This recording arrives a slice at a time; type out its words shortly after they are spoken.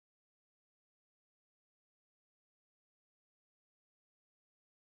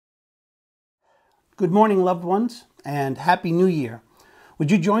Good morning, loved ones, and Happy New Year.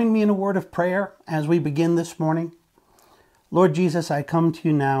 Would you join me in a word of prayer as we begin this morning? Lord Jesus, I come to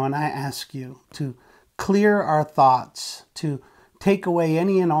you now and I ask you to clear our thoughts, to take away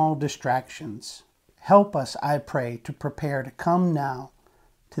any and all distractions. Help us, I pray, to prepare to come now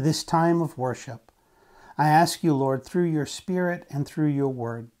to this time of worship. I ask you, Lord, through your Spirit and through your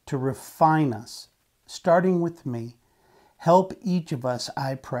word, to refine us, starting with me. Help each of us,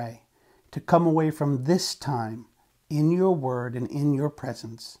 I pray, to come away from this time in your word and in your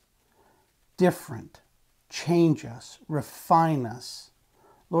presence different. Change us, refine us.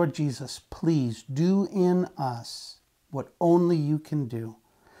 Lord Jesus, please do in us what only you can do,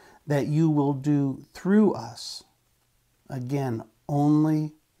 that you will do through us, again,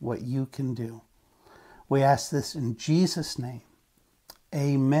 only what you can do. We ask this in Jesus' name.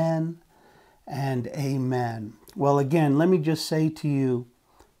 Amen and amen. Well, again, let me just say to you,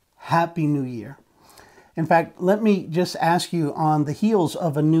 Happy New Year. In fact, let me just ask you, on the heels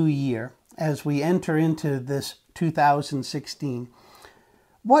of a new year, as we enter into this 2016,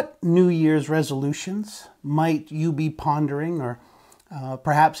 what New Year's resolutions might you be pondering? Or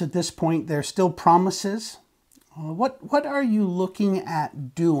perhaps at this point they're still promises? What are you looking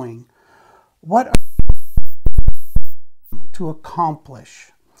at doing? What are you to accomplish?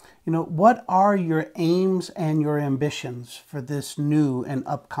 What are your aims and your ambitions for this new and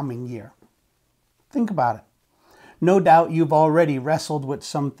upcoming year? Think about it. No doubt you've already wrestled with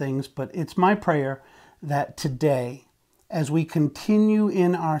some things, but it's my prayer that today, as we continue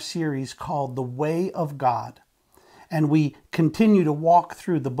in our series called The Way of God, and we continue to walk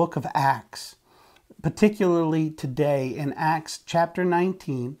through the book of Acts, particularly today in Acts chapter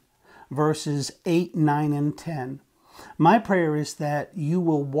 19, verses 8, 9, and 10, my prayer is that you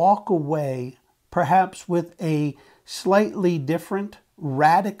will walk away perhaps with a slightly different,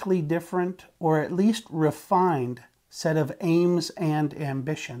 radically different, or at least refined set of aims and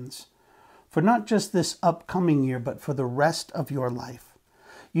ambitions for not just this upcoming year, but for the rest of your life.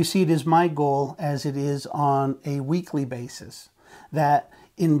 You see, it is my goal, as it is on a weekly basis, that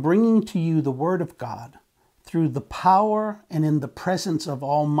in bringing to you the Word of God, through the power and in the presence of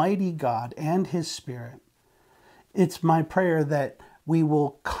Almighty God and His Spirit, it's my prayer that we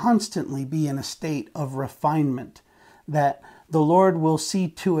will constantly be in a state of refinement, that the Lord will see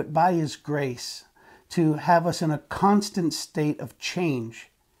to it by His grace to have us in a constant state of change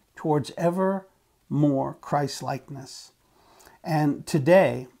towards ever more Christ-likeness. And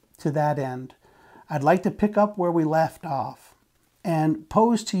today, to that end, I'd like to pick up where we left off and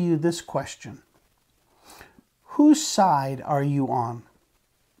pose to you this question. Whose side are you on?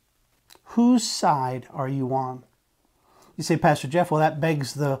 Whose side are you on? You say, Pastor Jeff, well, that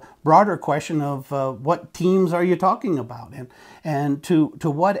begs the broader question of what teams are you talking about? And to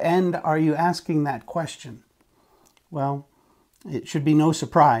what end are you asking that question? Well, it should be no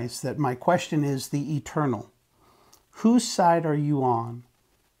surprise that my question is the eternal. Whose side are you on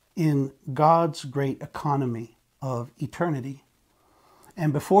in God's great economy of eternity?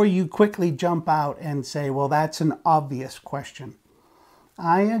 And before you quickly jump out and say, well, that's an obvious question,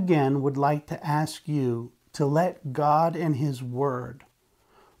 I again would like to ask you to let God and His Word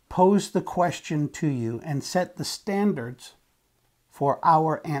pose the question to you and set the standards for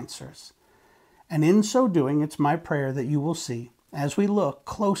our answers. And in so doing, it's my prayer that you will see, as we look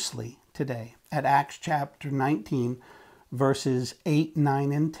closely today at Acts chapter 19, verses 8,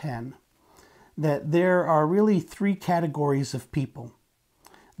 9, and 10, that there are really three categories of people.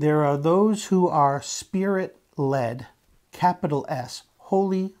 There are those who are Spirit-led, capital S,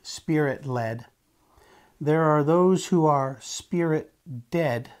 Holy Spirit-led. There are those who are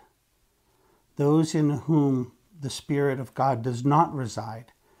Spirit-dead, those in whom the Spirit of God does not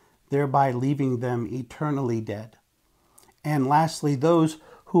reside, thereby leaving them eternally dead. And lastly, those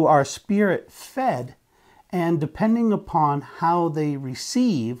who are Spirit-fed, and depending upon how they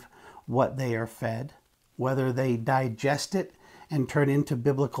receive what they are fed, whether they digest it and turn into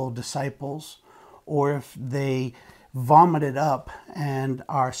biblical disciples, or if they vomit it up and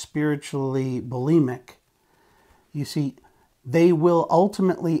are spiritually bulimic, you see, they will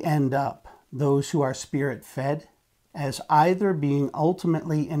ultimately end up, those who are Spirit-fed, as either being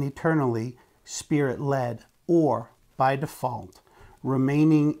ultimately and eternally Spirit-led, or, by default,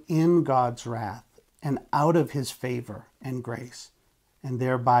 remaining in God's wrath and out of His favor and grace, and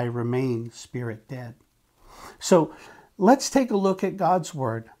thereby remain Spirit-dead. So let's take a look at God's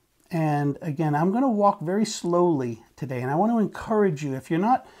Word. And again, I'm going to walk very slowly today, and I want to encourage you, if you're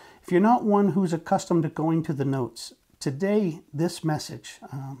not one who's accustomed to going to the notes, today, this message,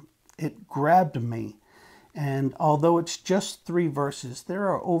 it grabbed me And although it's just 3 verses, there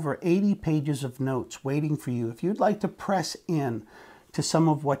are over 80 pages of notes waiting for you. If you'd like to press in to some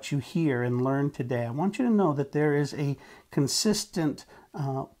of what you hear and learn today, I want you to know that there is a consistent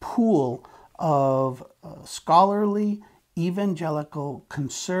pool of scholarly, evangelical,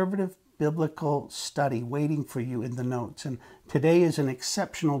 conservative, biblical study waiting for you in the notes. And today is an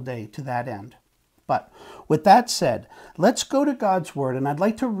exceptional day to that end. But with that said, let's go to God's Word, and I'd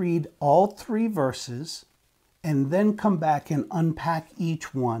like to read all 3 verses and then come back and unpack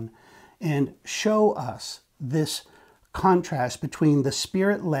each one and show us this contrast between the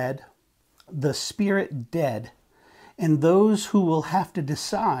Spirit-led, the Spirit-dead, and those who will have to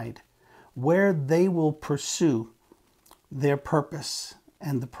decide where they will pursue their purpose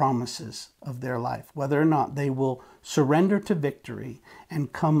and the promises of their life, whether or not they will surrender to victory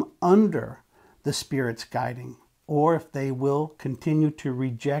and come under the Spirit's guiding, or if they will continue to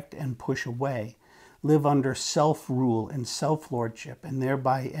reject and push away, live under self-rule and self-lordship, and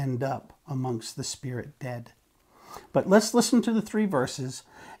thereby end up amongst the Spirit dead. But let's listen to the 3 verses,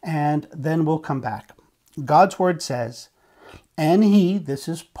 and then we'll come back. God's Word says, "And he," this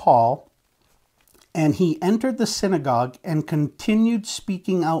is Paul, "and he entered the synagogue and continued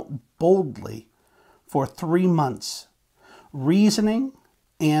speaking out boldly for 3 months, reasoning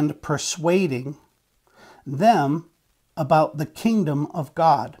and persuading them about the kingdom of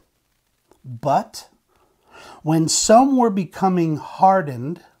God. But when some were becoming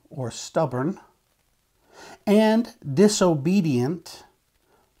hardened or stubborn and disobedient,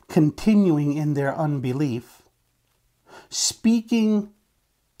 continuing in their unbelief, speaking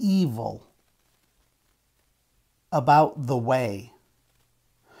evil about the way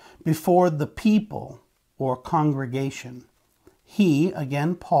before the people or congregation, he,"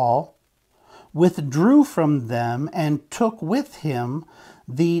 again Paul, "withdrew from them and took with him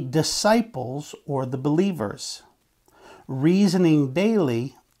the disciples or the believers, reasoning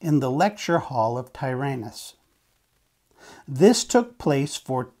daily in the lecture hall of Tyrannus. This took place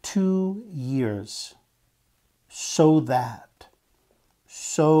for 2 years, so that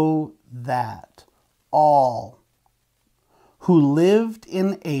all who lived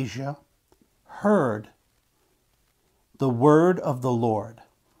in Asia heard the word of the Lord,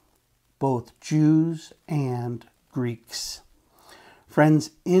 both Jews and Greeks."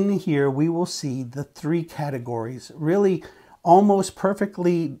 Friends, in here we will see the 3 categories really almost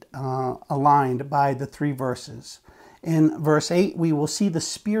perfectly aligned by the 3 verses. In verse 8, we will see the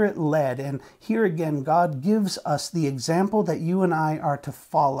Spirit-led, and here again God gives us the example that you and I are to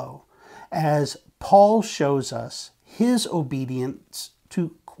follow as Paul shows us his obedience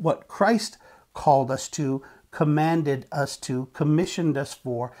to what Christ called us to, commanded us to, commissioned us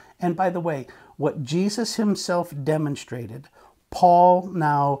for. And by the way, what Jesus himself demonstrated, Paul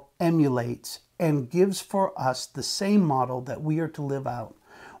now emulates and gives for us the same model that we are to live out.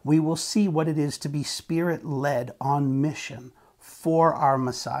 We will see what it is to be Spirit-led on mission for our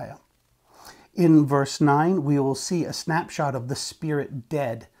Messiah. In verse 9, we will see a snapshot of the Spirit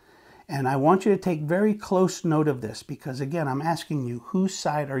dead. And I want you to take very close note of this because, again, I'm asking you, whose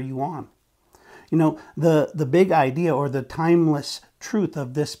side are you on? You know, the big idea or the timeless truth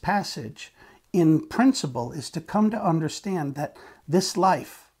of this passage in principle is to come to understand that this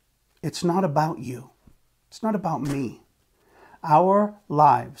life, it's not about you. It's not about me. Our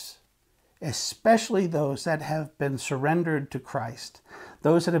lives, especially those that have been surrendered to Christ,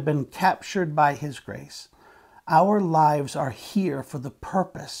 those that have been captured by his grace, our lives are here for the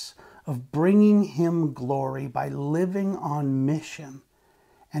purpose of bringing him glory by living on mission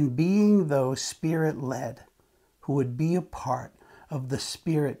and being those Spirit-led who would be a part of the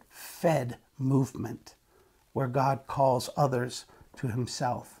Spirit-fed movement where God calls others to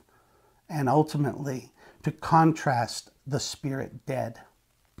himself, and ultimately to contrast the Spirit dead.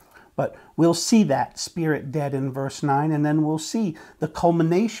 But we'll see that Spirit dead in verse 9, and then we'll see the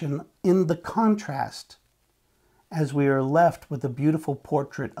culmination in the contrast as we are left with a beautiful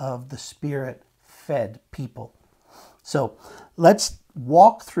portrait of the Spirit-fed people. So let's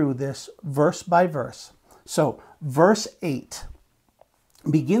walk through this verse by verse. So verse 8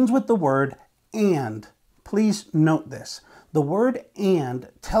 begins with the word "and." Please note this. The word "and"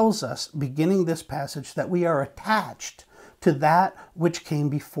 tells us, beginning this passage, that we are attached to that which came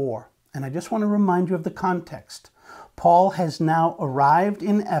before. And I just want to remind you of the context. Paul has now arrived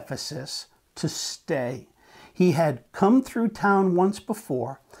in Ephesus to stay. He had come through town once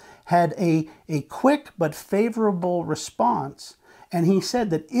before, had a quick but favorable response, and he said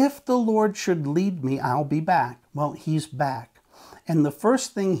that if the Lord should lead me, I'll be back. Well, he's back. And the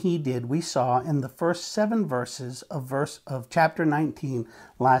first thing he did, we saw in the first 7 verses of chapter 19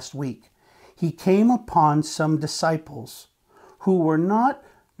 last week. he came upon some disciples who were not,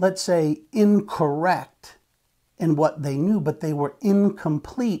 let's say, incorrect in what they knew, but they were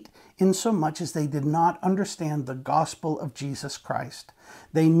incomplete in so much as they did not understand the gospel of Jesus Christ.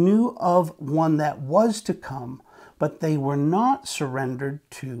 They knew of one that was to come, but they were not surrendered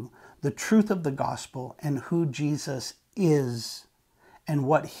to the truth of the gospel and who Jesus is and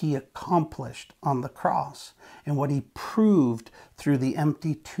what he accomplished on the cross and what he proved through the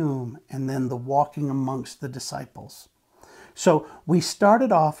empty tomb and then the walking amongst the disciples. So we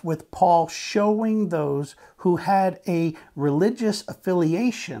started off with Paul showing those who had a religious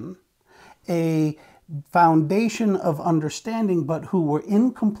affiliation, a foundation of understanding, but who were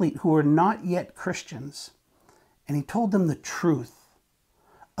incomplete, who were not yet Christians. And he told them the truth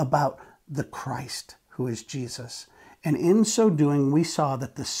about the Christ, who is Jesus. And in so doing, we saw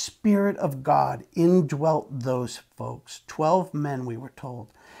that the Spirit of God indwelt those folks, 12 men, we were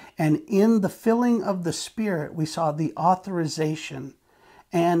told. And in the filling of the Spirit, we saw the authorization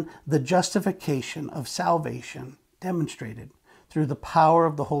and the justification of salvation demonstrated through the power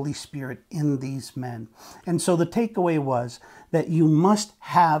of the Holy Spirit in these men. And so the takeaway was that you must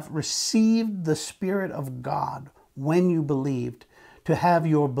have received the Spirit of God when you believed to have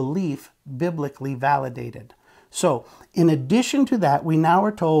your belief biblically validated. So, in addition to that, we now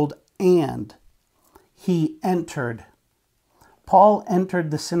are told, and he entered. Paul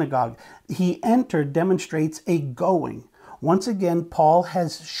entered the synagogue. He entered demonstrates a going. Once again, Paul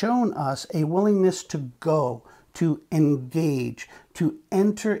has shown us a willingness to go, to engage, to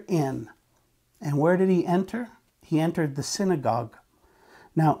enter in. And where did he enter? He entered the synagogue.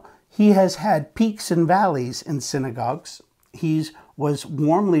 Now, he has had peaks and valleys in synagogues. He was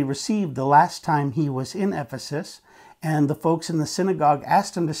warmly received the last time he was in Ephesus, and the folks in the synagogue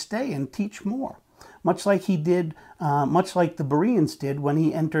asked him to stay and teach more, much like he did, much like the Bereans did when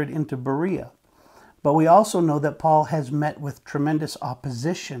he entered into Berea. But we also know that Paul has met with tremendous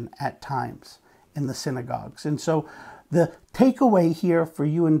opposition at times in the synagogues. And so the takeaway here for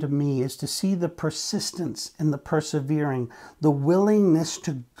you and to me is to see the persistence and the persevering, the willingness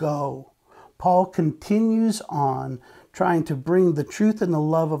to go. Paul continues on trying to bring the truth and the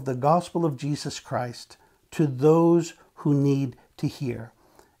love of the gospel of Jesus Christ to those who need to hear.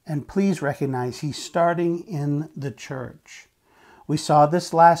 And please recognize he's starting in the church. We saw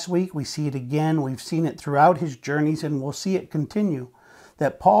this last week. We see it again. We've seen it throughout his journeys, and we'll see it continue,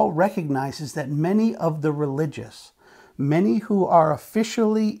 that Paul recognizes that many of the religious, many who are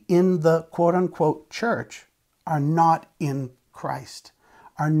officially in the quote-unquote church, are not in Christ,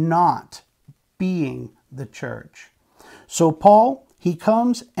 are not being the church. So Paul, he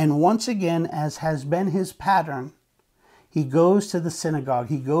comes, and once again, as has been his pattern, he goes to the synagogue.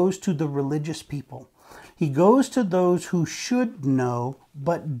 He goes to the religious people. He goes to those who should know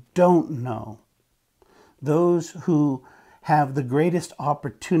but don't know. Those who have the greatest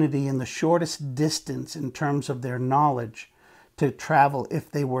opportunity and the shortest distance in terms of their knowledge to travel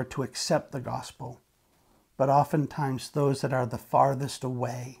if they were to accept the gospel. But oftentimes those that are the farthest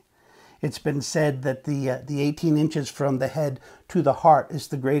away. It's been said that the 18 inches from the head to the heart is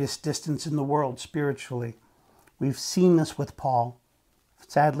the greatest distance in the world spiritually. We've seen this with Paul.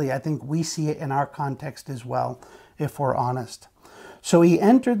 Sadly, I think we see it in our context as well, if we're honest. So he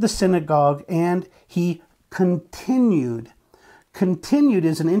entered the synagogue and he continued. Continued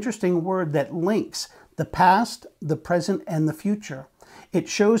is an interesting word that links the past, the present, and the future. It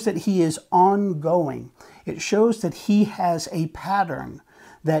shows that he is ongoing. It shows that he has a pattern,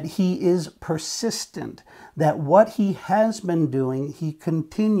 that he is persistent, that what he has been doing, he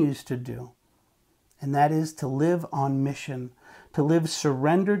continues to do. And that is to live on mission, to live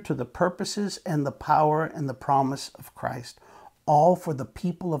surrendered to the purposes and the power and the promise of Christ, all for the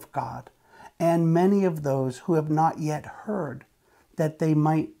people of God, and many of those who have not yet heard, that they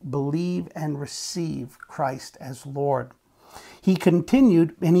might believe and receive Christ as Lord. He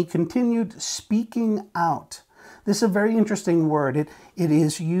continued, and he continued speaking out. This is a very interesting word. It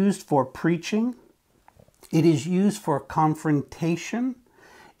is used for preaching. It is used for confrontation.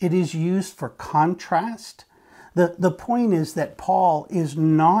 It is used for contrast. The point is that Paul is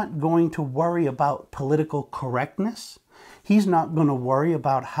not going to worry about political correctness. He's not going to worry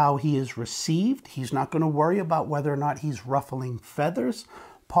about how he is received. He's not going to worry about whether or not he's ruffling feathers.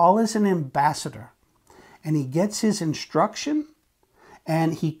 Paul is an ambassador, and he gets his instruction,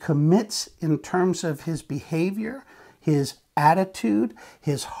 and he commits in terms of his behavior, his attitude,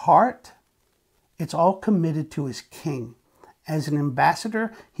 his heart. It's all committed to his king. As an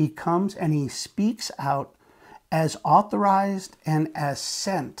ambassador, he comes and he speaks out as authorized and as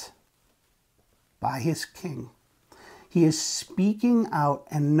sent by his king. He is speaking out,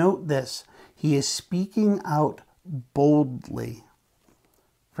 and note this, He is speaking out boldly.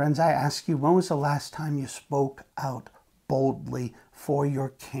 Friends, I ask you, when was the last time you spoke out boldly for your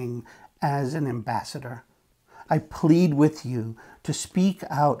King as an ambassador? I plead with you to speak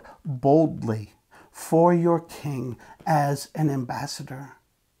out boldly for your King as an ambassador.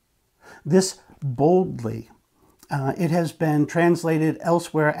 This boldly, it has been translated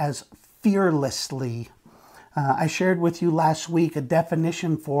elsewhere as fearlessly. I shared with you last week a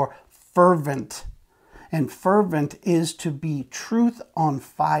definition for fervent. And fervent is to be truth on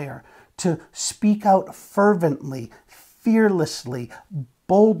fire, to speak out fervently, fearlessly,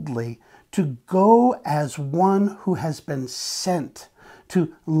 boldly, to go as one who has been sent,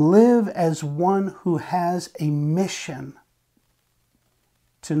 to live as one who has a mission,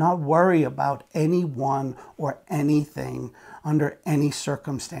 to not worry about anyone or anything under any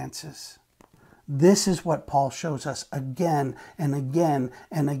circumstances. This is what Paul shows us again and again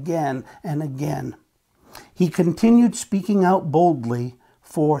and again and again. He continued speaking out boldly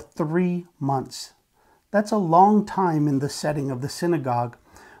for 3 months. That's a long time in the setting of the synagogue,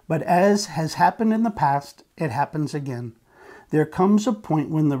 but as has happened in the past, it happens again. There comes a point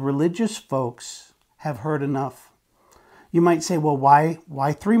when the religious folks have heard enough. You might say, well,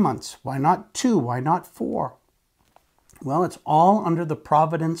 why 3 months? Why not 2? Why not 4? Well, it's all under the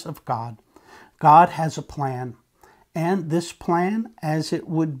providence of God. God has a plan, and this plan, as it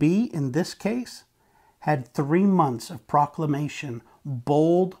would be in this case, had 3 months of proclamation,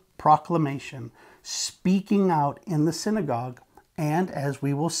 bold proclamation, speaking out in the synagogue. And as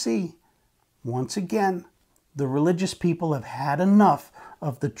we will see, once again, the religious people have had enough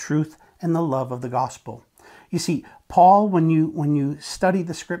of the truth and the love of the gospel. You see, Paul, when you study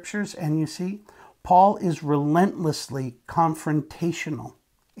the scriptures and you see, Paul is relentlessly confrontational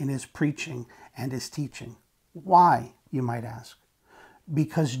in his preaching and his teaching. Why, you might ask?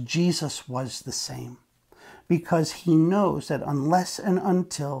 Because Jesus was the same. Because he knows that unless and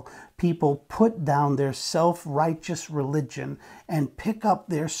until people put down their self-righteous religion and pick up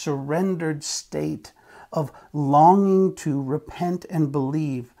their surrendered state of longing to repent and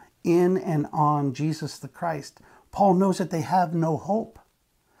believe in and on Jesus the Christ, Paul knows that they have no hope.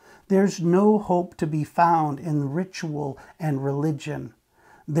 There's no hope to be found in ritual and religion.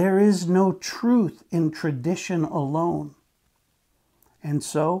 There is no truth in tradition alone. And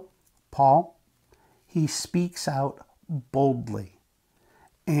so, Paul, he speaks out boldly.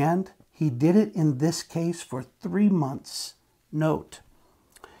 And he did it in this case for 3 months. Note,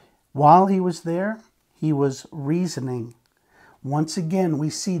 while he was there, he was reasoning. Once again, we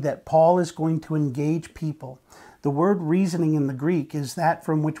see that Paul is going to engage people. The word reasoning in the Greek is that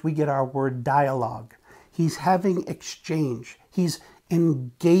from which we get our word dialogue. He's having exchange. He's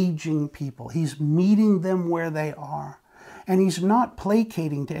engaging people. He's meeting them where they are. And he's not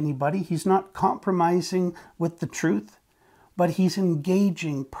placating to anybody. He's not compromising with the truth, but he's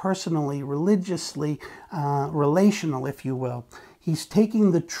engaging personally, religiously, relational, if you will. He's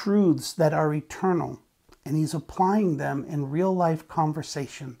taking the truths that are eternal and he's applying them in real life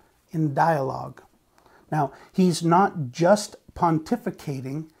conversation, in dialogue. Now, he's not just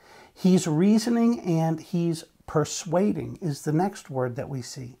pontificating, he's reasoning and he's persuading is the next word that we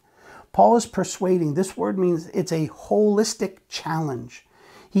see. Paul is persuading. This word means it's a holistic challenge.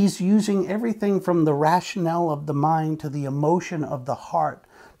 He's using everything from the rationale of the mind to the emotion of the heart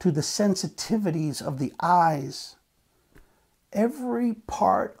to the sensitivities of the eyes. Every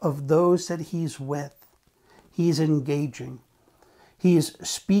part of those that he's with, he's engaging. He is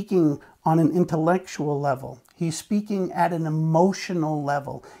speaking on an intellectual level. He's speaking at an emotional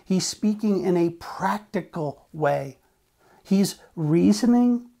level. He's speaking in a practical way. He's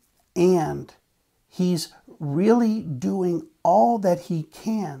reasoning and he's really doing all that he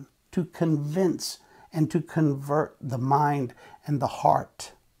can to convince and to convert the mind and the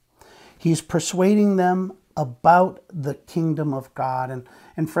heart. He's persuading them about the kingdom of God.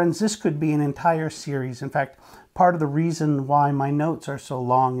 And friends, this could be an entire series. In fact, part of the reason why my notes are so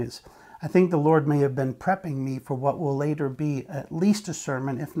long is I think the Lord may have been prepping me for what will later be at least a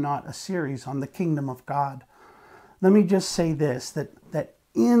sermon, if not a series, on the kingdom of God. Let me just say this, that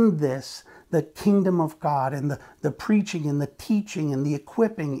in this, the kingdom of God and the preaching and the teaching and the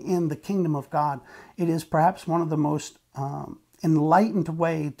equipping in the kingdom of God, it is perhaps one of the most enlightened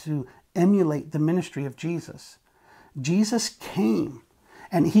way to emulate the ministry of Jesus. Jesus came,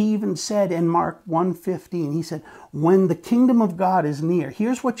 and he even said in Mark 1:15, he said, when the kingdom of God is near,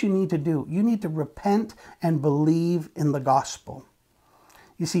 here's what you need to do. You need to repent and believe in the gospel.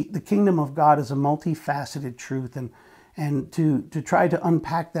 You see, the kingdom of God is a multifaceted truth, and to try to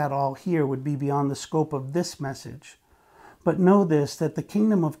unpack that all here would be beyond the scope of this message. But know this, that the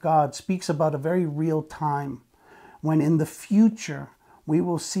kingdom of God speaks about a very real time when in the future we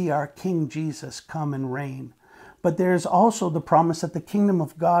will see our King Jesus come and reign. But there's also the promise that the kingdom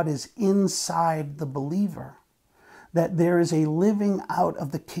of God is inside the believer, that there is a living out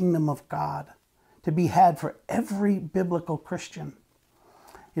of the kingdom of God to be had for every biblical Christian.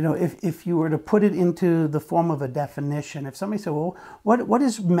 You know, if you were to put it into the form of a definition, if somebody said, well, what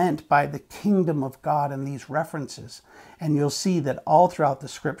is meant by the kingdom of God in these references? And you'll see that all throughout the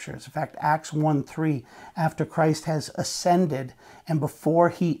scriptures, in fact, Acts 1:3, after Christ has ascended and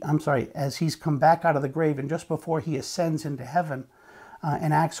as he's come back out of the grave and just before he ascends into heaven,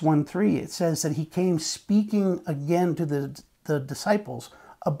 in Acts 1:3, it says that he came speaking again to the disciples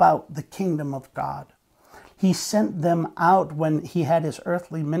about the kingdom of God. He sent them out when he had his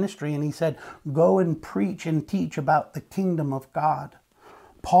earthly ministry, and he said, go and preach and teach about the kingdom of God.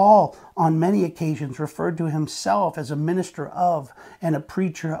 Paul, on many occasions, referred to himself as a minister of and a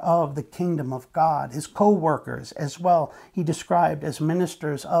preacher of the kingdom of God. His co-workers as well, he described as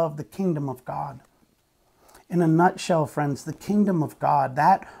ministers of the kingdom of God. In a nutshell, friends, the kingdom of God,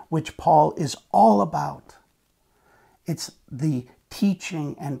 that which Paul is all about, it's the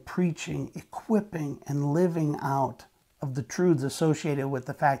teaching and preaching, equipping and living out of the truths associated with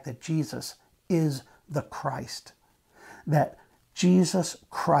the fact that Jesus is the Christ, that Jesus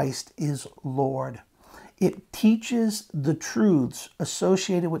Christ is Lord. It teaches the truths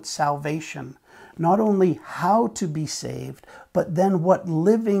associated with salvation, not only how to be saved, but then what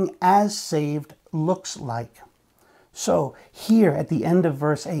living as saved looks like. So here at the end of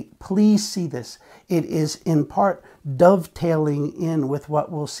verse 8, please see this. It is in part dovetailing in with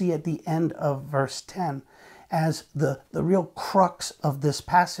what we'll see at the end of verse 10 as the real crux of this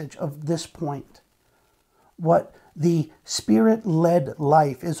passage, of this point. What the Spirit-led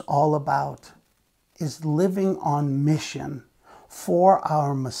life is all about is living on mission for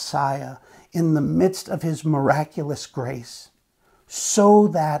our Messiah in the midst of his miraculous grace, so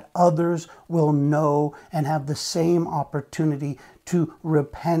that others will know and have the same opportunity to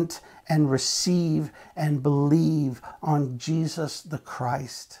repent and receive and believe on Jesus the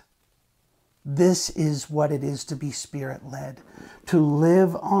Christ. This is what it is to be Spirit-led, to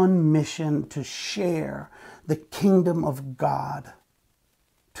live on mission, to share the kingdom of God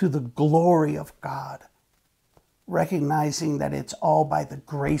to the glory of God, recognizing that it's all by the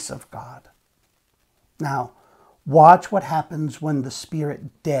grace of God. Now, watch what happens when the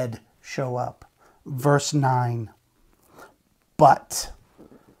Spirit dead show up. Verse 9. But.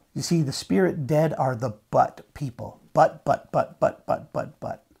 You see, the Spirit dead are the but people. But.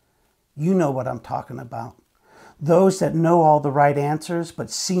 You know what I'm talking about. Those that know all the right answers, but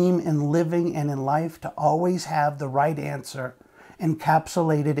seem in living and in life to always have the right answer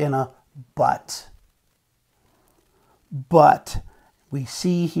encapsulated in a but. But we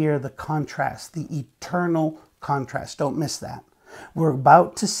see here the contrast, the eternal contrast. Don't miss that. We're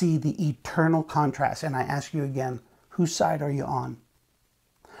about to see the eternal contrast. And I ask you again, whose side are you on?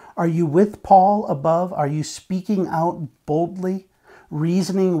 Are you with Paul above? Are you speaking out boldly,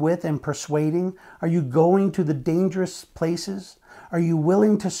 reasoning with and persuading? Are you going to the dangerous places? Are you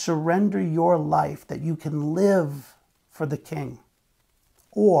willing to surrender your life that you can live for the King?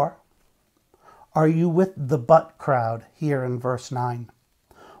 Or are you with the but crowd here in verse 9?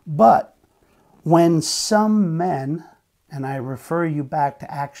 But when some men, and I refer you back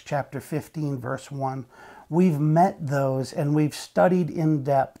to Acts chapter 15, verse 1, we've met those and we've studied in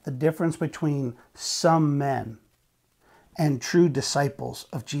depth the difference between some men and true disciples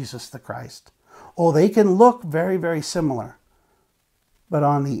of Jesus the Christ. Oh, they can look very, very similar, but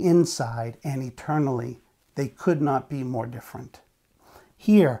on the inside and eternally, they could not be more different.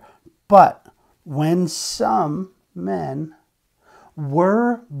 Here, but when some men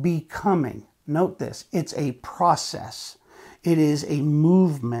were becoming, note this, it's a process. It is a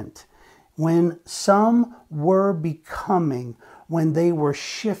movement. When some were becoming, when they were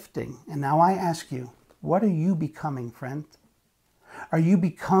shifting. And now I ask you, what are you becoming, friend? Are you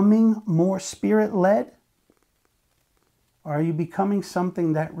becoming more Spirit-led? Or are you becoming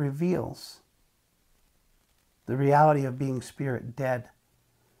something that reveals the reality of being Spirit-dead?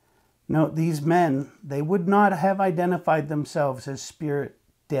 Note, these men, they would not have identified themselves as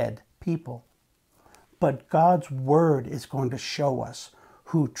Spirit-dead people. But God's Word is going to show us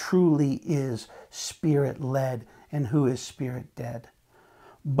who truly is Spirit-led and who is Spirit-dead.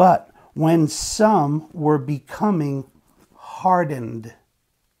 But when some were becoming hardened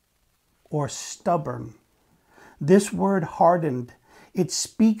or stubborn, this word hardened, it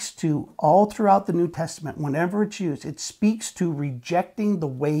speaks to, all throughout the New Testament, whenever it's used, it speaks to rejecting the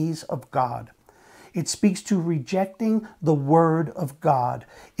ways of God. It speaks to rejecting the Word of God.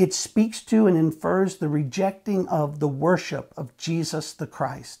 It speaks to and infers the rejecting of the worship of Jesus the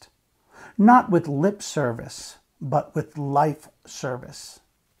Christ. Not with lip service, but with life service.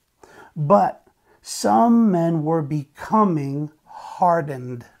 But some men were becoming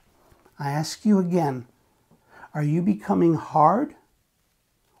hardened. I ask you again, are you becoming hard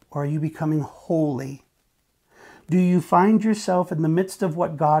or are you becoming holy? Do you find yourself in the midst of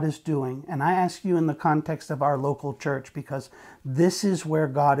what God is doing? And I ask you in the context of our local church, because this is where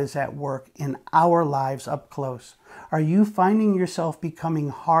God is at work in our lives up close. Are you finding yourself becoming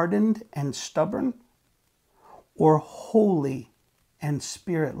hardened and stubborn, or holy and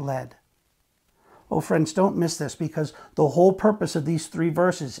Spirit-led? Oh, friends, don't miss this, because the whole purpose of these 3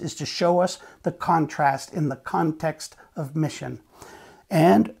 verses is to show us the contrast in the context of mission.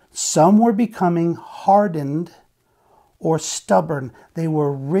 And some were becoming hardened or stubborn. They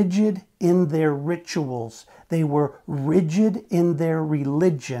were rigid in their rituals. They were rigid in their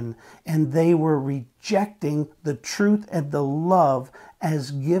religion, and they were rejecting the truth and the love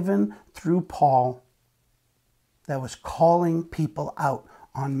as given through Paul that was calling people out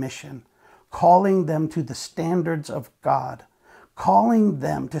on mission, calling them to the standards of God, calling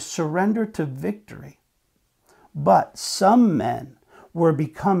them to surrender to victory. But some men were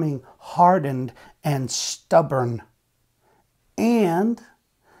becoming hardened and stubborn and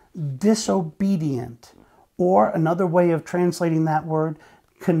disobedient, or another way of translating that word,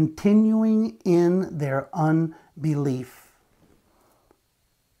 continuing in their unbelief.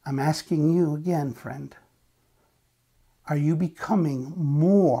 I'm asking you again, friend, are you becoming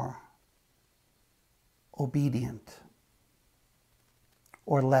more obedient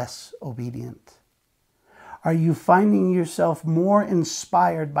or less obedient? Are you finding yourself more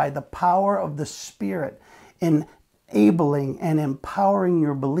inspired by the power of the Spirit in enabling and empowering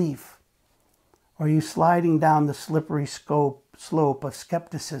your belief? Or are you sliding down the slippery slope of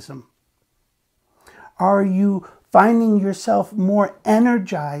skepticism? Are you finding yourself more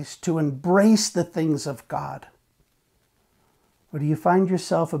energized to embrace the things of God? Or do you find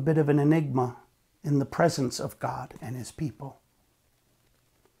yourself a bit of an enigma in the presence of God and His people?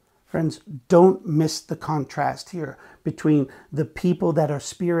 Friends, don't miss the contrast here between the people that are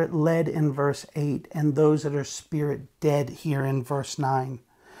Spirit-led in verse 8 and those that are Spirit-dead here in verse 9.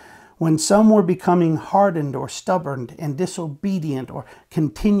 When some were becoming hardened or stubborn and disobedient or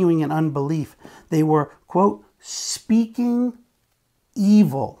continuing in unbelief, they were, quote, speaking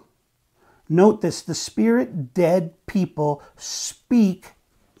evil. Note this, the Spirit-dead people speak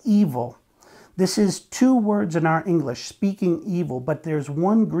evil. This is 2 words in our English, speaking evil, but there's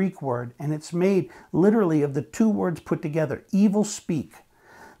one Greek word, and it's made literally of the 2 words put together, evil speak.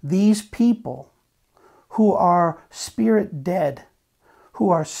 These people who are Spirit dead, who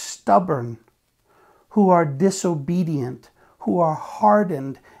are stubborn, who are disobedient, who are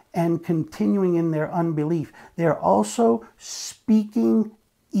hardened and continuing in their unbelief, they're also speaking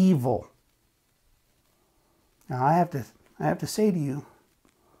evil. Now I have to say to you,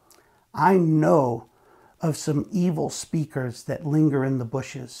 I know of some evil speakers that linger in the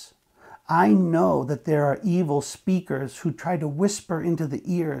bushes. I know that there are evil speakers who try to whisper into the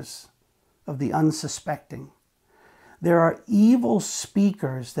ears of the unsuspecting. There are evil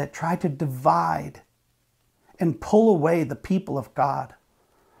speakers that try to divide and pull away the people of God.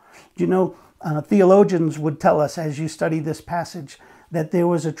 You know, theologians would tell us as you study this passage that there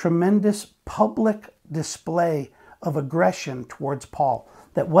was a tremendous public display of aggression towards Paul.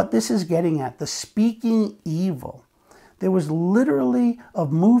 That what this is getting at, the speaking evil, there was literally a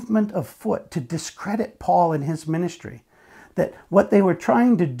movement afoot to discredit Paul and his ministry. That what they were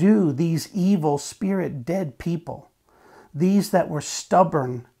trying to do, these evil Spirit-dead people, these that were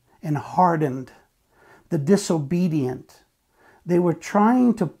stubborn and hardened, the disobedient, they were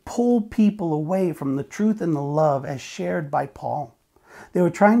trying to pull people away from the truth and the love as shared by Paul. They were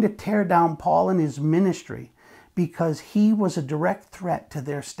trying to tear down Paul and his ministry, because he was a direct threat to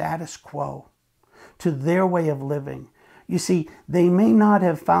their status quo, to their way of living. You see, they may not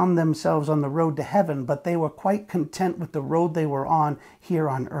have found themselves on the road to heaven, but they were quite content with the road they were on here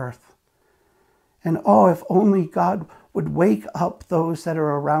on earth. And oh, if only God would wake up those that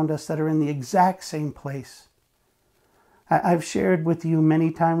are around us that are in the exact same place. I've shared with you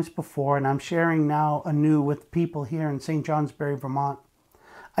many times before, and I'm sharing now anew with people here in St. Johnsbury, Vermont.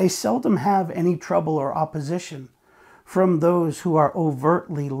 I seldom have any trouble or opposition from those who are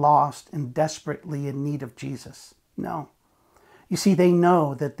overtly lost and desperately in need of Jesus. No. You see, they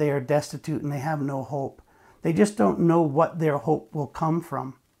know that they are destitute and they have no hope. They just don't know what their hope will come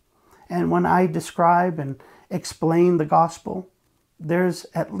from. And when I describe and explain the gospel, there's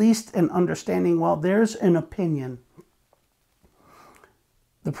at least an understanding, well, there's an opinion.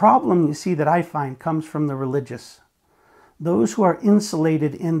 The problem, you see, that I find comes from the religious. Those who are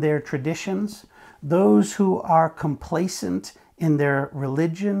insulated in their traditions, those who are complacent in their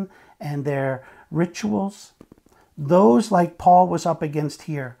religion and their rituals, those like Paul was up against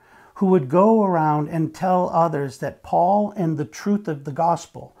here, who would go around and tell others that Paul and the truth of the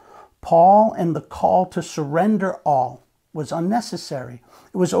gospel, Paul and the call to surrender all was unnecessary.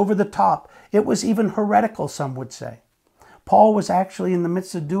 It was over the top. It was even heretical, some would say. Paul was actually in the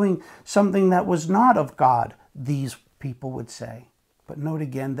midst of doing something that was not of God, these people would say. But note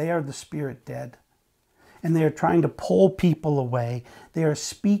again, they are the spirit dead. And they are trying to pull people away. They are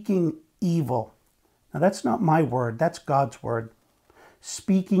speaking evil. Now that's not my word, that's God's word.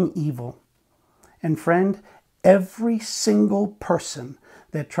 Speaking evil. And friend, every single person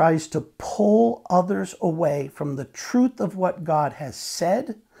that tries to pull others away from the truth of what God has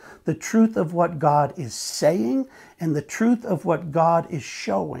said, the truth of what God is saying, and the truth of what God is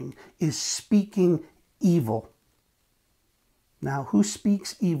showing is speaking evil. Now, who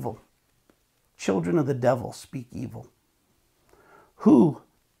speaks evil? Children of the devil speak evil. Who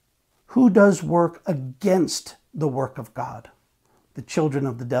does work against the work of God? The children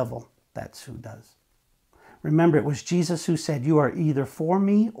of the devil. That's who does. Remember, it was Jesus who said, you are either for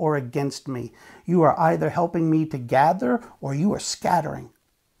me or against me. You are either helping me to gather or you are scattering.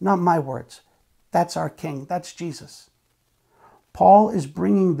 Not my words. That's our King. That's Jesus. Paul is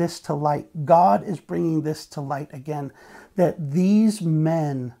bringing this to light. God is bringing this to light again, that these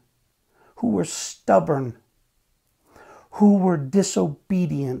men who were stubborn, who were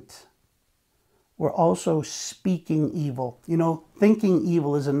disobedient, were also speaking evil. You know, thinking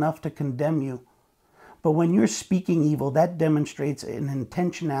evil is enough to condemn you. But when you're speaking evil, that demonstrates an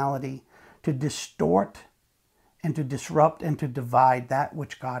intentionality to distort and to disrupt and to divide that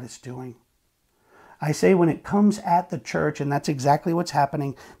which God is doing. I say when it comes at the church, and that's exactly what's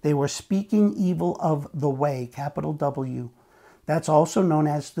happening, they were speaking evil of the way, capital W. That's also known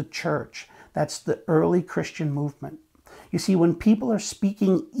as the church. That's the early Christian movement. You see, when people are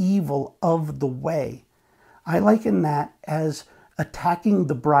speaking evil of the way, I liken that as attacking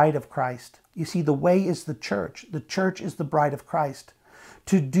the bride of Christ. You see, the way is the church. The church is the bride of Christ.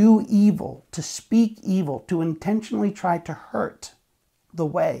 To do evil, to speak evil, to intentionally try to hurt the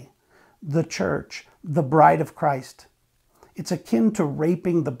way, the church, the bride of Christ. It's akin to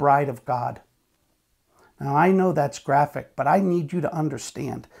raping the bride of God. Now, I know that's graphic, but I need you to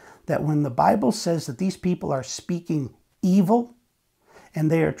understand that when the Bible says that these people are speaking evil and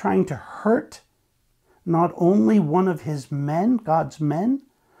they are trying to hurt not only one of his men, God's men,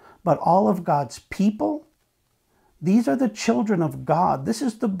 but all of God's people, these are the children of God. This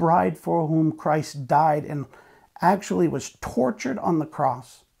is the bride for whom Christ died and actually was tortured on the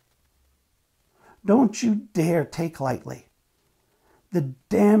cross. Don't you dare take lightly the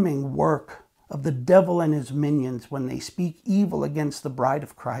damning work of the devil and his minions when they speak evil against the bride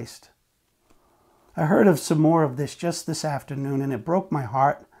of Christ. I heard of some more of this just this afternoon, and it broke my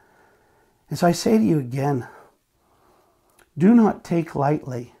heart. And so I say to you again, do not take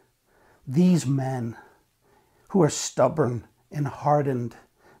lightly these men who are stubborn and hardened,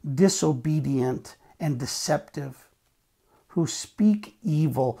 disobedient and deceptive, who speak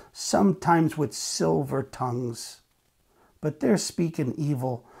evil, sometimes with silver tongues. But they're speaking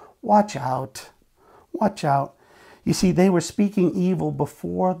evil. Watch out. Watch out. You see, they were speaking evil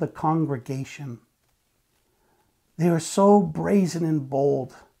before the congregation. They were so brazen and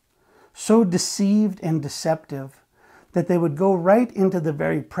bold, so deceived and deceptive, that they would go right into the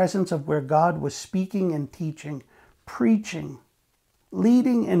very presence of where God was speaking and teaching, preaching,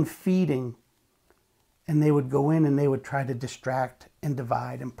 leading and feeding. And they would go in and they would try to distract and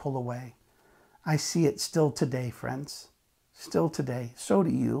divide and pull away. I see it still today, friends. Still today. So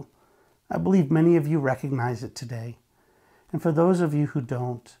do you. I believe many of you recognize it today. And for those of you who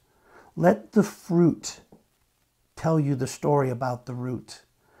don't, let the fruit tell you the story about the root.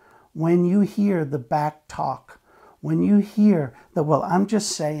 When you hear the back talk, when you hear that, well, I'm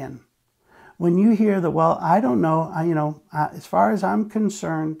just saying, when you hear that, well, I don't know, as far as I'm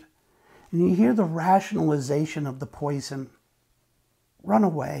concerned, and you hear the rationalization of the poison, run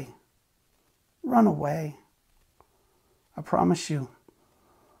away. Run away. I promise you,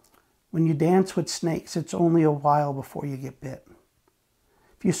 when you dance with snakes, it's only a while before you get bit.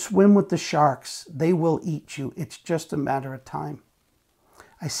 If you swim with the sharks, they will eat you. It's just a matter of time.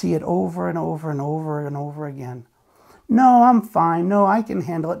 I see it over and over and over and over again. No, I'm fine. No, I can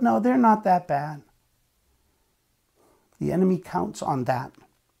handle it. No, they're not that bad. The enemy counts on that.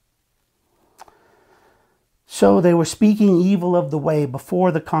 So they were speaking evil of the way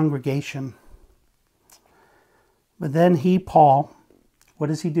before the congregation. But then Paul, what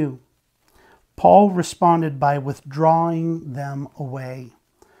does he do? Paul responded by withdrawing them away.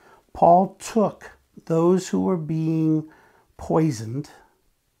 Paul took those who were being poisoned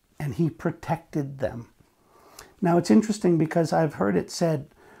and he protected them. Now it's interesting because I've heard it said,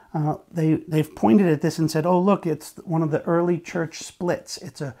 they've pointed at this and said, oh, look, it's one of the early church splits.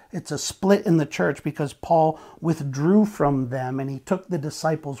 It's a split in the church because Paul withdrew from them and he took the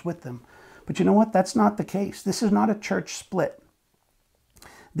disciples with him. But you know what? That's not the case. This is not a church split.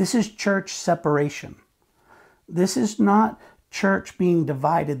 This is church separation. This is not church being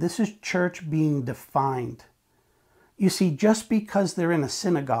divided. This is church being defined. You see, just because they're in a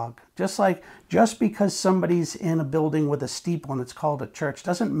synagogue, just because somebody's in a building with a steeple and it's called a church,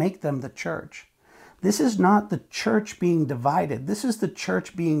 doesn't make them the church. This is not the church being divided. This is the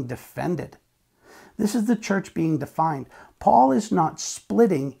church being defended. This is the church being defined. Paul is not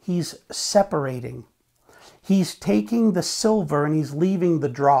splitting, he's separating. He's taking the silver and he's leaving the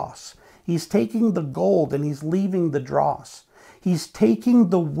dross. He's taking the gold and he's leaving the dross. He's taking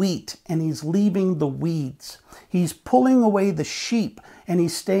the wheat and he's leaving the weeds. He's pulling away the sheep and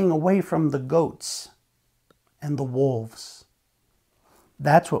he's staying away from the goats and the wolves.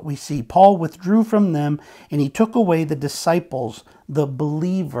 That's what we see. Paul withdrew from them and he took away the disciples, the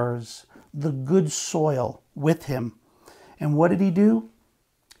believers, the good soil with him. And what did he do?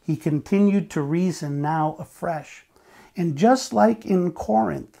 He continued to reason now afresh. And just like in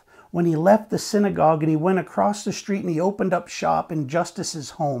Corinth, when he left the synagogue and he went across the street and he opened up shop in Justus's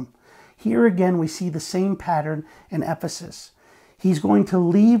home, here again we see the same pattern in Ephesus. He's going to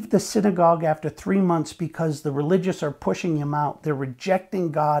leave the synagogue after 3 months because the religious are pushing him out. They're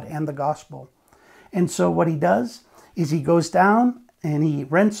rejecting God and the gospel. And so what he does is he goes down and he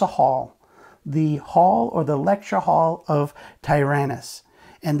rents a hall, the hall or the lecture hall of Tyrannus.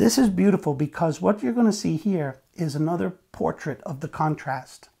 And this is beautiful because what you're going to see here is another portrait of the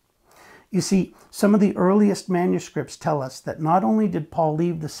contrast. You see, some of the earliest manuscripts tell us that not only did Paul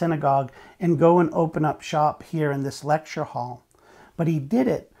leave the synagogue and go and open up shop here in this lecture hall, but he did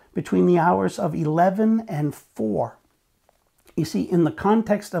it between the hours of 11 and 4. You see, in the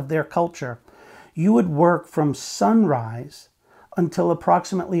context of their culture, you would work from sunrise until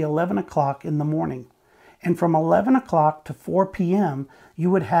approximately 11 o'clock in the morning. And from 11 o'clock to 4 p.m.,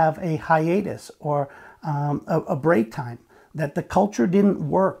 you would have a hiatus or a break time, that the culture didn't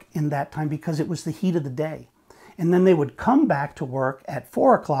work in that time because it was the heat of the day. And then they would come back to work at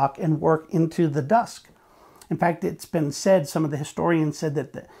 4 o'clock and work into the dusk. In fact, it's been said, some of the historians said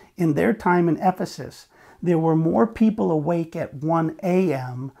that in their time in Ephesus, there were more people awake at 1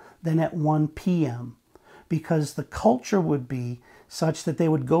 a.m. than at 1 p.m. because the culture would be such that they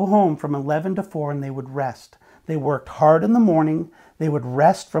would go home from 11 to 4 and they would rest. They worked hard in the morning, they would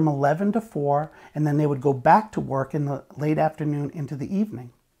rest from 11 to 4, and then they would go back to work in the late afternoon into the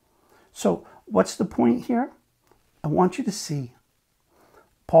evening. So what's the point here? I want you to see,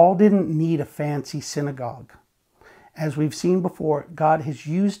 Paul didn't need a fancy synagogue. As we've seen before, God has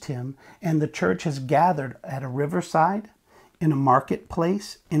used him and the church has gathered at a riverside, in a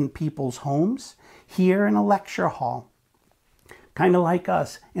marketplace, in people's homes, here in a lecture hall. Kind of like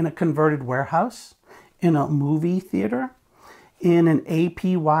us, in a converted warehouse, in a movie theater, in an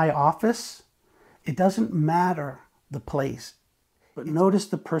APY office. It doesn't matter the place. But notice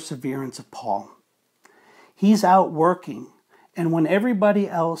the perseverance of Paul. He's out working, and when everybody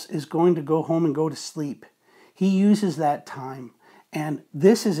else is going to go home and go to sleep, he uses that time. And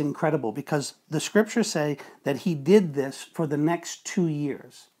this is incredible because the scriptures say that he did this for the next 2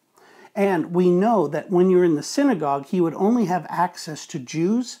 years. And we know that when you're in the synagogue, he would only have access to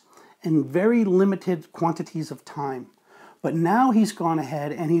Jews in very limited quantities of time. But now he's gone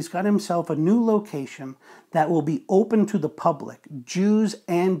ahead and he's got himself a new location that will be open to the public, Jews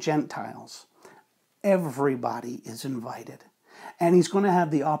and Gentiles. Everybody is invited. And he's going to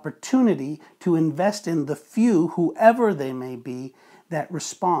have the opportunity to invest in the few, whoever they may be, that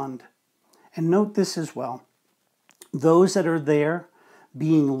respond. And note this as well. Those that are there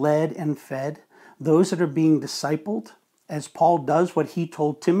being led and fed, those that are being discipled, as Paul does what he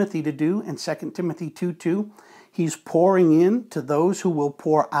told Timothy to do in 2 Timothy 2:2, he's pouring in to those who will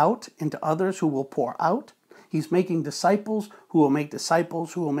pour out, into others who will pour out. He's making disciples who will make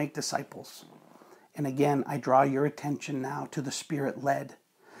disciples who will make disciples. And again, I draw your attention now to the Spirit-led.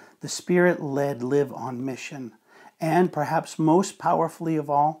 The Spirit-led live on mission. And perhaps most powerfully of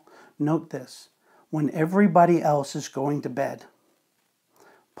all, note this, when everybody else is going to bed,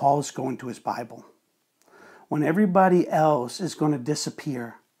 Paul is going to his Bible. When everybody else is going to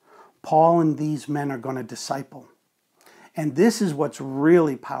disappear, Paul and these men are going to disciple. And this is what's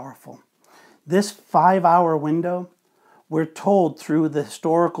really powerful. This 5-hour window, we're told through the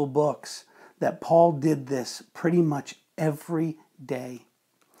historical books that Paul did this pretty much every day.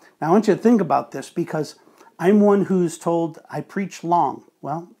 Now I want you to think about this, because I'm one who's told I preach long.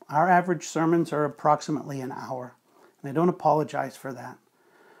 Well, our average sermons are approximately an hour, and I don't apologize for that.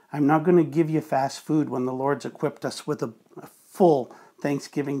 I'm not going to give you fast food when the Lord's equipped us with a full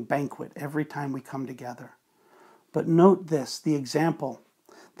Thanksgiving banquet every time we come together. But note this, the example,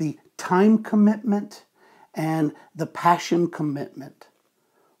 the time commitment and the passion commitment.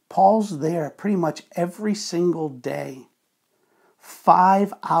 Paul's there pretty much every single day,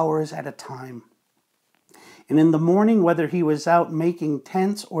 5 hours at a time. And in the morning, whether he was out making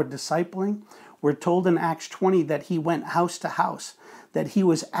tents or discipling, we're told in Acts 20 that he went house to house, that he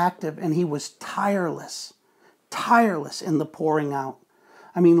was active and he was tireless in the pouring out.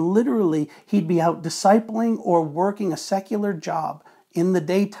 I mean, literally, he'd be out discipling or working a secular job in the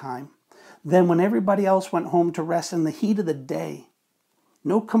daytime. Then when everybody else went home to rest in the heat of the day,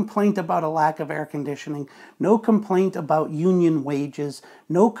 no complaint about a lack of air conditioning, no complaint about union wages,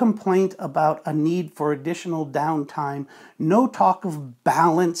 no complaint about a need for additional downtime, no talk of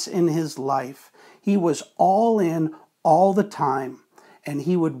balance in his life. He was all in all the time, and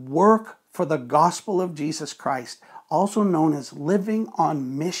he would work for the gospel of Jesus Christ, also known as living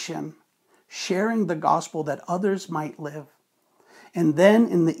on mission, sharing the gospel that others might live. And then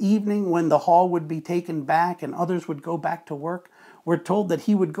in the evening, when the hall would be taken back and others would go back to work, we're told that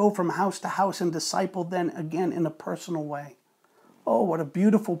he would go from house to house and disciple then again in a personal way. Oh, what a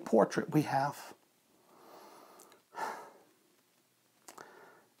beautiful portrait we have.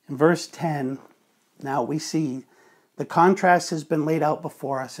 In verse 10, now we see the contrast has been laid out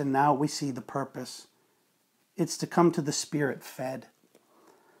before us, and now we see the purpose. It's to come to the Spirit-fed.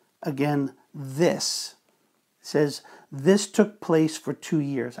 Again, this says, this took place for 2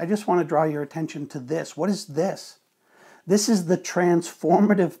 years. I just want to draw your attention to this. What is this? This is the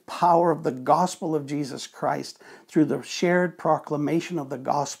transformative power of the gospel of Jesus Christ through the shared proclamation of the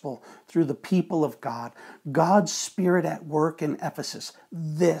gospel through the people of God. God's Spirit at work in Ephesus.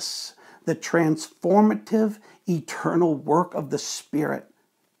 This, the transformative, eternal work of the Spirit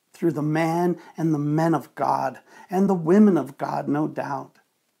through the man and the men of God and the women of God, no doubt.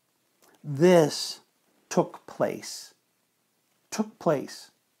 This took place. Took place.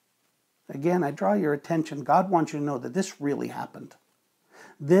 Again, I draw your attention. God wants you to know that this really happened.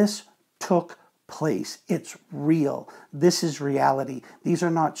 This took place. It's real. This is reality. These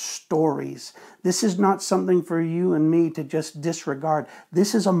are not stories. This is not something for you and me to just disregard.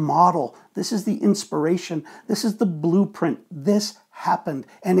 This is a model. This is the inspiration. This is the blueprint. This happened,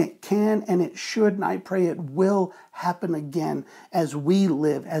 and it can and it should, and I pray it will happen again as we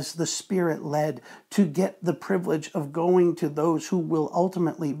live, as the Spirit led, to get the privilege of going to those who will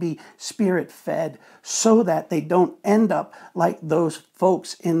ultimately be Spirit fed, so that they don't end up like those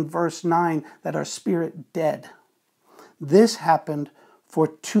folks in verse 9 that are Spirit dead. This happened for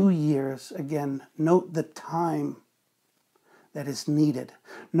 2 years. Again, note the time that is needed.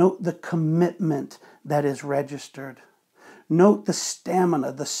 Note the commitment that is registered. Note the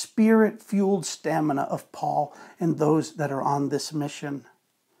stamina, the Spirit-fueled stamina of Paul and those that are on this mission.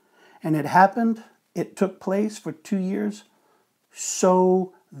 And it happened, it took place for 2 years,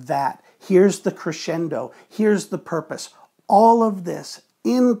 so that, here's the crescendo, here's the purpose. All of this,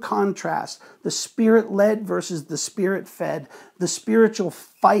 in contrast, the Spirit-led versus the Spirit-fed, the spiritual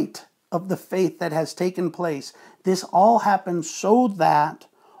fight of the faith that has taken place. This all happened so that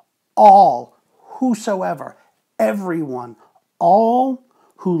all, whosoever, everyone, all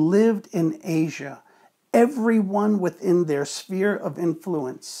who lived in Asia, everyone within their sphere of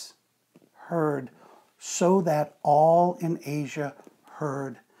influence heard, so that all in Asia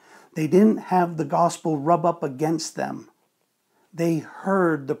heard. They didn't have the gospel rub up against them. They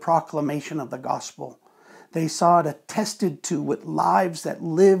heard the proclamation of the gospel. They saw it attested to with lives that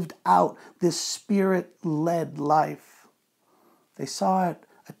lived out this Spirit-led life. They saw it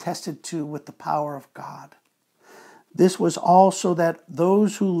attested to with the power of God. This was all so that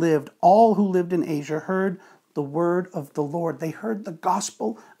those who lived, all who lived in Asia, heard the word of the Lord. They heard the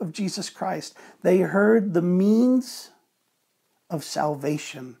gospel of Jesus Christ. They heard the means of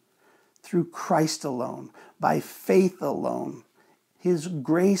salvation through Christ alone, by faith alone, His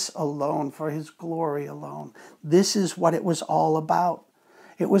grace alone, for His glory alone. This is what it was all about.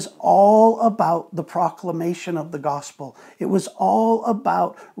 It was all about the proclamation of the gospel. It was all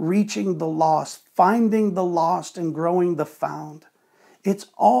about reaching the lost, finding the lost, and growing the found. It's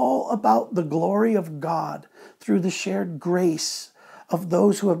all about the glory of God through the shared grace of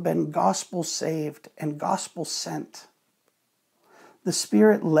those who have been gospel saved and gospel sent. The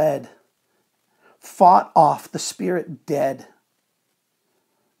Spirit led, fought off the Spirit dead,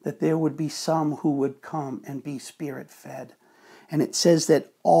 that there would be some who would come and be Spirit fed. And it says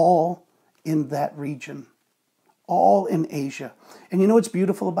that all in that region, all in Asia. And you know what's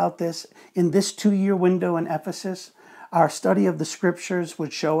beautiful about this? In this 2-year window in Ephesus, our study of the scriptures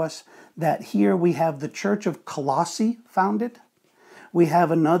would show us that here we have the church of Colossae founded. We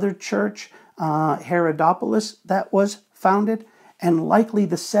have another church, Hierapolis, that was founded. And likely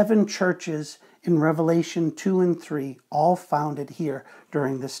the 7 churches in Revelation 2 and 3, all founded here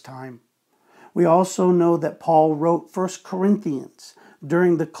during this time. We also know that Paul wrote 1 Corinthians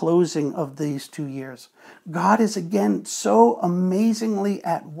during the closing of these 2 years. God is again so amazingly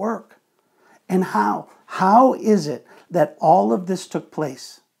at work. And how? How is it that all of this took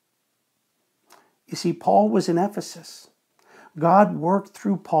place? You see, Paul was in Ephesus. God worked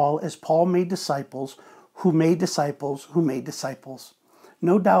through Paul as Paul made disciples, who made disciples, who made disciples.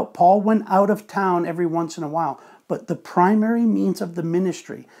 No doubt Paul went out of town every once in a while, but the primary means of the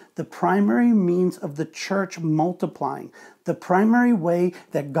ministry, the primary means of the church multiplying, the primary way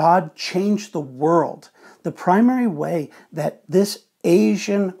that God changed the world, the primary way that this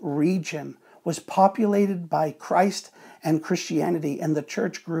Asian region was populated by Christ and Christianity and the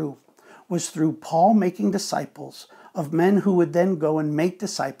church grew, was through Paul making disciples of men who would then go and make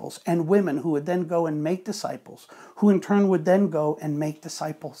disciples, and women who would then go and make disciples, who in turn would then go and make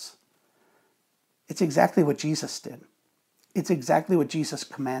disciples. It's exactly what Jesus did. It's exactly what Jesus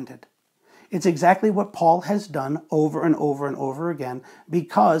commanded. It's exactly what Paul has done over and over and over again,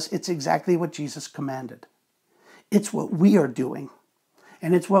 because it's exactly what Jesus commanded. It's what we are doing.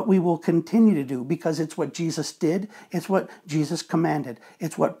 And it's what we will continue to do, because it's what Jesus did. It's what Jesus commanded.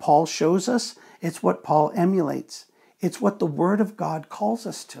 It's what Paul shows us. It's what Paul emulates. It's what the Word of God calls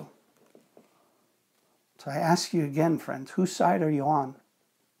us to. So I ask you again, friends, whose side are you on?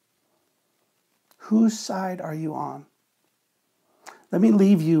 Whose side are you on? Let me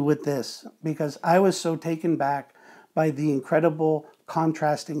leave you with this, because I was so taken back by the incredible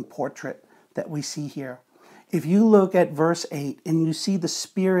contrasting portrait that we see here. If you look at verse 8 and you see the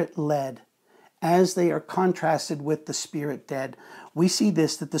Spirit led as they are contrasted with the Spirit dead, we see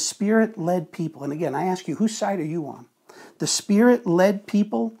this, that the Spirit led people, and again, I ask you, whose side are you on? The Spirit led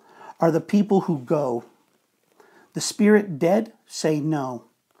people are the people who go. The Spirit dead say no.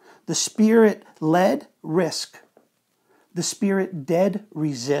 The Spirit led risk. The Spirit dead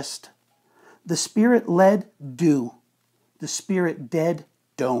resist. The Spirit led do. The Spirit dead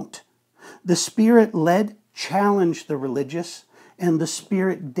don't. The Spirit led challenge the religious, and the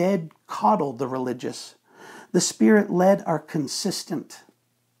Spirit dead coddle the religious. The Spirit led are consistent.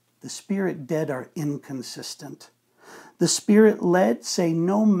 The Spirit dead are inconsistent. The Spirit led say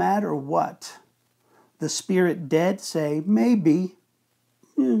no matter what. The Spirit dead say maybe,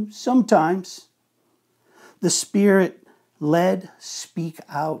 sometimes. The Spirit led speak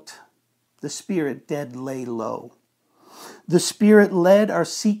out. The Spirit dead lay low. The Spirit led are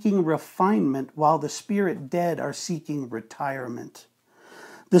seeking refinement, while the Spirit dead are seeking retirement.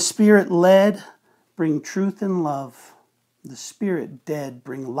 The Spirit led bring truth and love. The Spirit dead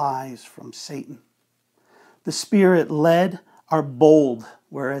bring lies from Satan. The Spirit led are bold,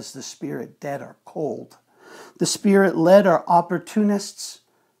 whereas the Spirit dead are cold. The Spirit led are opportunists,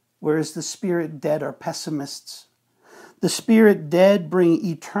 whereas the Spirit dead are pessimists. The Spirit dead bring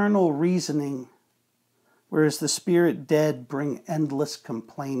eternal reasoning, whereas the Spirit dead bring endless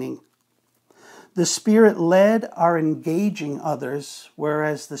complaining. The Spirit led are engaging others,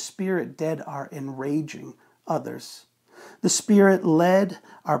 whereas the Spirit dead are enraging others. The Spirit led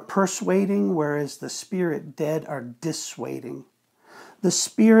are persuading, whereas the Spirit dead are dissuading. The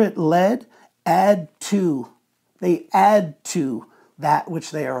Spirit led add to. They add to that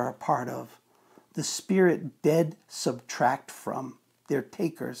which they are a part of. The Spirit dead subtract from. They're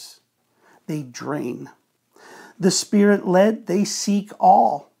takers. They drain. The Spirit led, they seek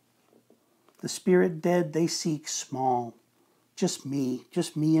all. The Spirit dead, they seek small. Just me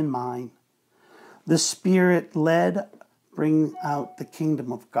and mine. The Spirit led bring out the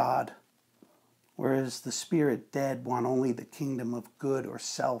kingdom of God, whereas the Spirit dead want only the kingdom of good or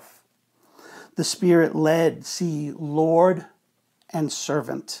self. The Spirit led see Lord and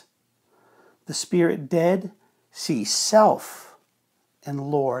servant. The Spirit dead see self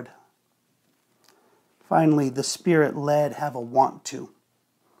and Lord. Finally, the Spirit led have a want to,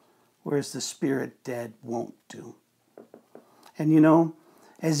 whereas the Spirit dead won't do. And you know,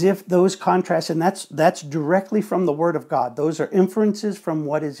 as if those contrasts, and that's directly from the Word of God. Those are inferences from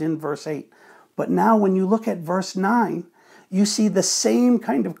what is in verse 8. But now when you look at verse 9, you see the same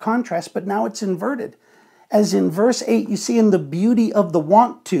kind of contrast, but now it's inverted. As in verse 8, you see in the beauty of the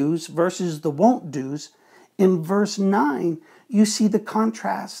want tos versus the won't dos, in verse 9, you see the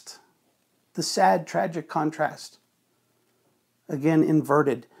contrast, the sad, tragic contrast. Again,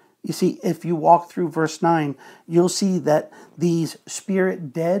 inverted. You see, if you walk through verse 9, you'll see that these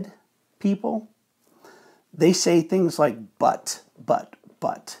spirit dead people, they say things like but.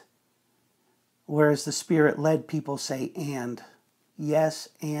 Whereas the spirit-led people say and. Yes,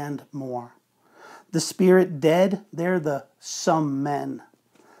 and more. The spirit dead, they're the some men.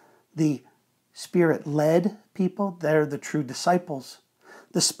 The spirit-led people, they're the true disciples.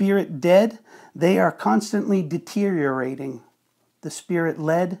 The spirit dead, they are constantly deteriorating. The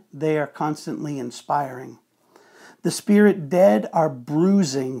spirit-led, they are constantly inspiring. The spirit dead are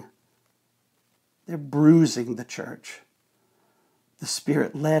bruising. They're bruising the church. The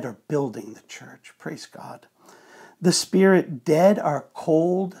spirit-led are building the church. Praise God. The spirit dead are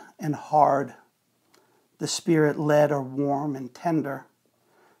cold and hard. The spirit-led are warm and tender.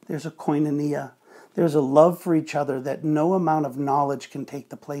 There's a koinonia. There's a love for each other that no amount of knowledge can take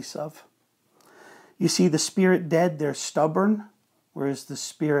the place of. You see, the spirit dead, they're stubborn, whereas the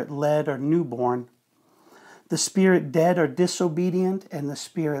spirit-led are newborn. The spirit dead are disobedient, and the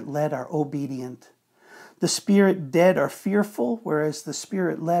spirit-led are obedient. The spirit dead are fearful, whereas the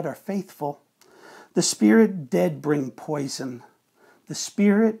spirit-led are faithful. The spirit dead bring poison. The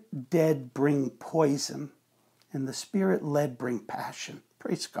spirit dead bring poison, and the spirit-led bring passion.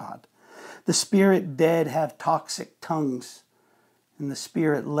 Praise God. The spirit dead have toxic tongues, and the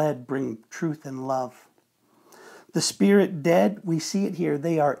spirit-led bring truth and love. The spirit dead, we see it here,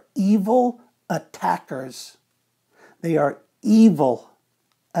 they are evil attackers. They are evil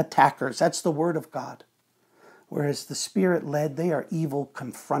attackers. That's the word of God. Whereas the spirit-led, they are evil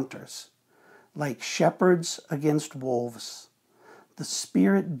confronters, like shepherds against wolves. The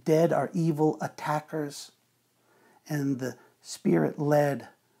spirit dead are evil attackers, and the spirit-led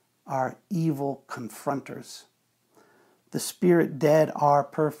are evil confronters. The spirit dead are,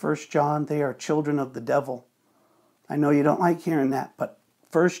 per 1 John, they are children of the devil. I know you don't like hearing that, but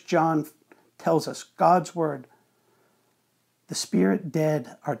 1 John tells us, God's word, the spirit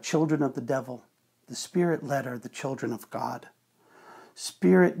dead are children of the devil. The spirit-led are the children of God.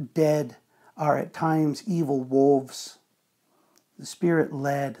 Spirit dead are at times evil wolves. The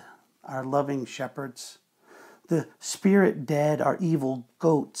spirit-led are loving shepherds. The spirit dead are evil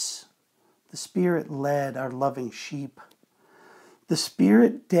goats. The spirit-led are loving sheep. The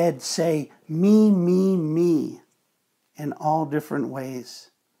spirit dead say, me, in all different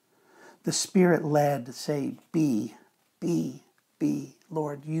ways. The spirit-led say, be,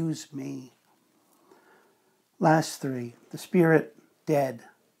 Lord, use me. Last three, the spirit dead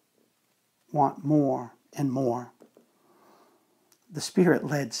want more and more. The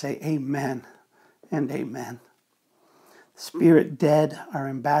spirit-led say amen and amen. The spirit dead are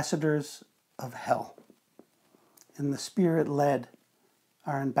ambassadors of hell, and the spirit-led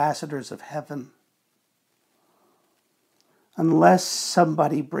are ambassadors of heaven. Unless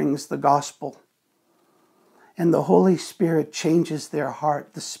somebody brings the gospel and the Holy Spirit changes their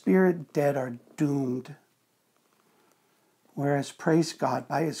heart, the spirit dead are doomed. Whereas, praise God,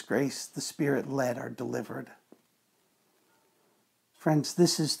 by His grace, the spirit-led are delivered. Friends,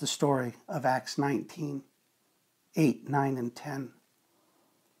 this is the story of Acts 19, 8, 9, and 10.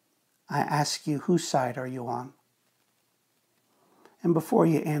 I ask you, whose side are you on? And before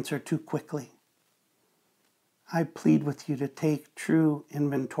you answer too quickly, I plead with you to take true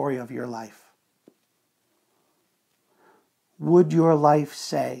inventory of your life. Would your life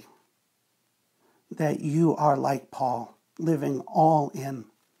say that you are like Paul, living all in?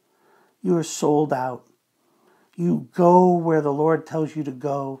 You are sold out. You go where the Lord tells you to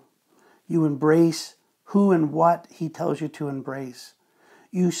go. You embrace who and what He tells you to embrace.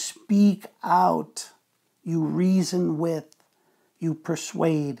 You speak out. You reason with. You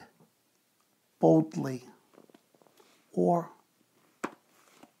persuade boldly. Or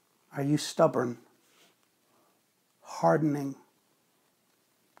are you stubborn, hardening,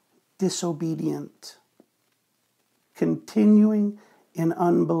 disobedient, continuing in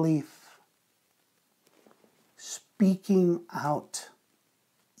unbelief, speaking out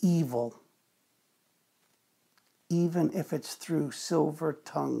evil, even if it's through silver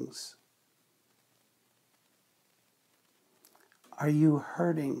tongues? Are you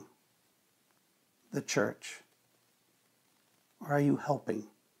hurting the church? Or are you helping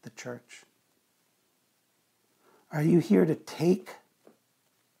the church? Are you here to take?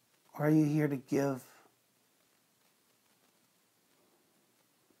 Or are you here to give?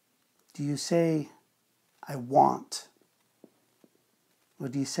 Do you say, I want? Or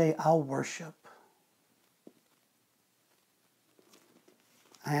do you say, I'll worship?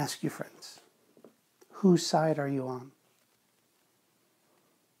 I ask you, friends, whose side are you on?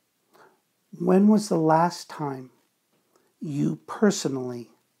 When was the last time you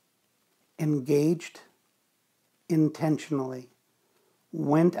personally engaged intentionally,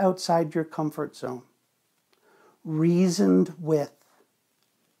 went outside your comfort zone, reasoned with,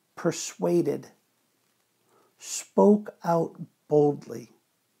 persuaded, spoke out boldly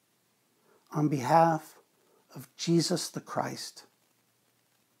on behalf of Jesus the Christ,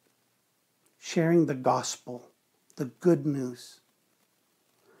 sharing the gospel, the good news,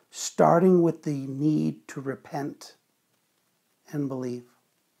 starting with the need to repent and believe?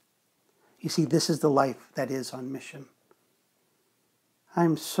 You see, this is the life that is on mission.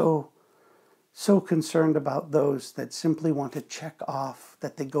 I'm so concerned about those that simply want to check off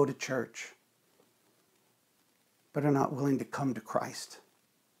that they go to church, but are not willing to come to Christ.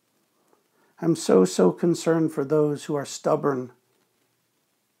 I'm so concerned for those who are stubborn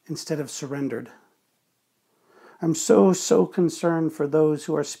instead of surrendered. I'm so concerned for those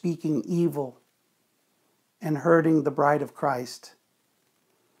who are speaking evil and hurting the bride of Christ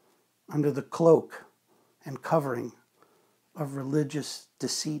under the cloak and covering of religious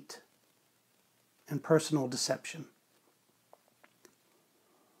deceit and personal deception.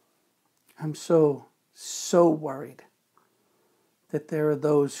 I'm so worried that there are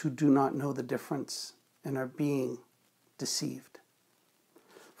those who do not know the difference and are being deceived.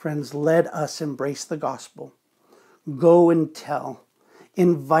 Friends, let us embrace the gospel. Go and tell.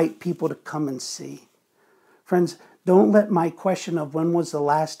 Invite people to come and see. Friends, don't let my question of when was the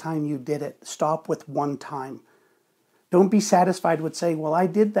last time you did it stop with one time. Don't be satisfied with saying, well, I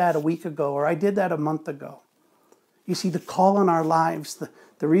did that a week ago, or I did that a month ago. You see, the call on our lives,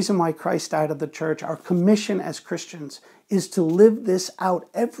 the reason why Christ died of the church, our commission as Christians is to live this out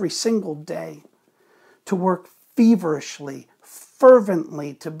every single day, to work feverishly,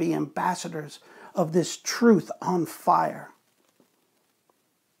 fervently to be ambassadors of this truth on fire.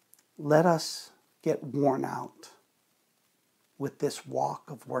 Let us get worn out with this walk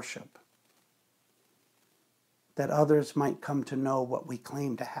of worship, that others might come to know what we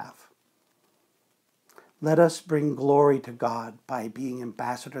claim to have. Let us bring glory to God by being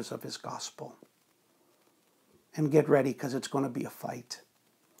ambassadors of His gospel. And get ready, because it's going to be a fight.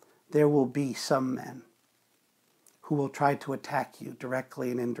 There will be some men who will try to attack you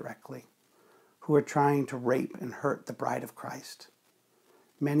directly and indirectly, who are trying to rape and hurt the bride of Christ,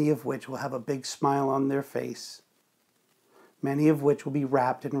 many of which will have a big smile on their face, many of which will be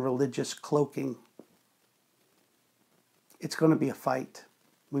wrapped in religious cloaking. It's going to be a fight.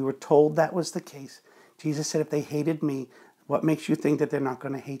 We were told that was the case. Jesus said, if they hated me, what makes you think that they're not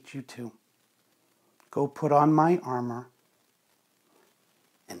going to hate you too? Go put on my armor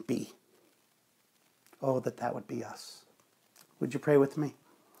and be. Oh, that would be us. Would you pray with me?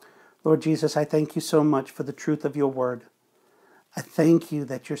 Lord Jesus, I thank you so much for the truth of your word. I thank you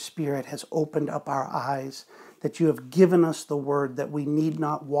that your Spirit has opened up our eyes, that you have given us the word, that we need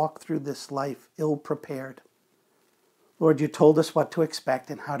not walk through this life ill-prepared. Lord, you told us what to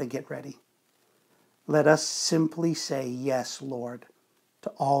expect and how to get ready. Let us simply say, yes, Lord, to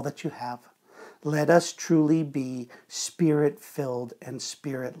all that you have. Let us truly be Spirit-filled and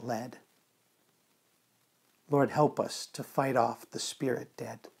Spirit-led. Lord, help us to fight off the spirit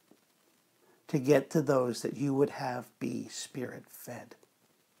dead, to get to those that you would have be Spirit-fed.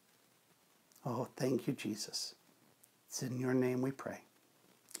 Oh, thank you, Jesus. It's in your name we pray.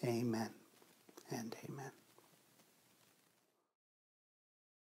 Amen and amen.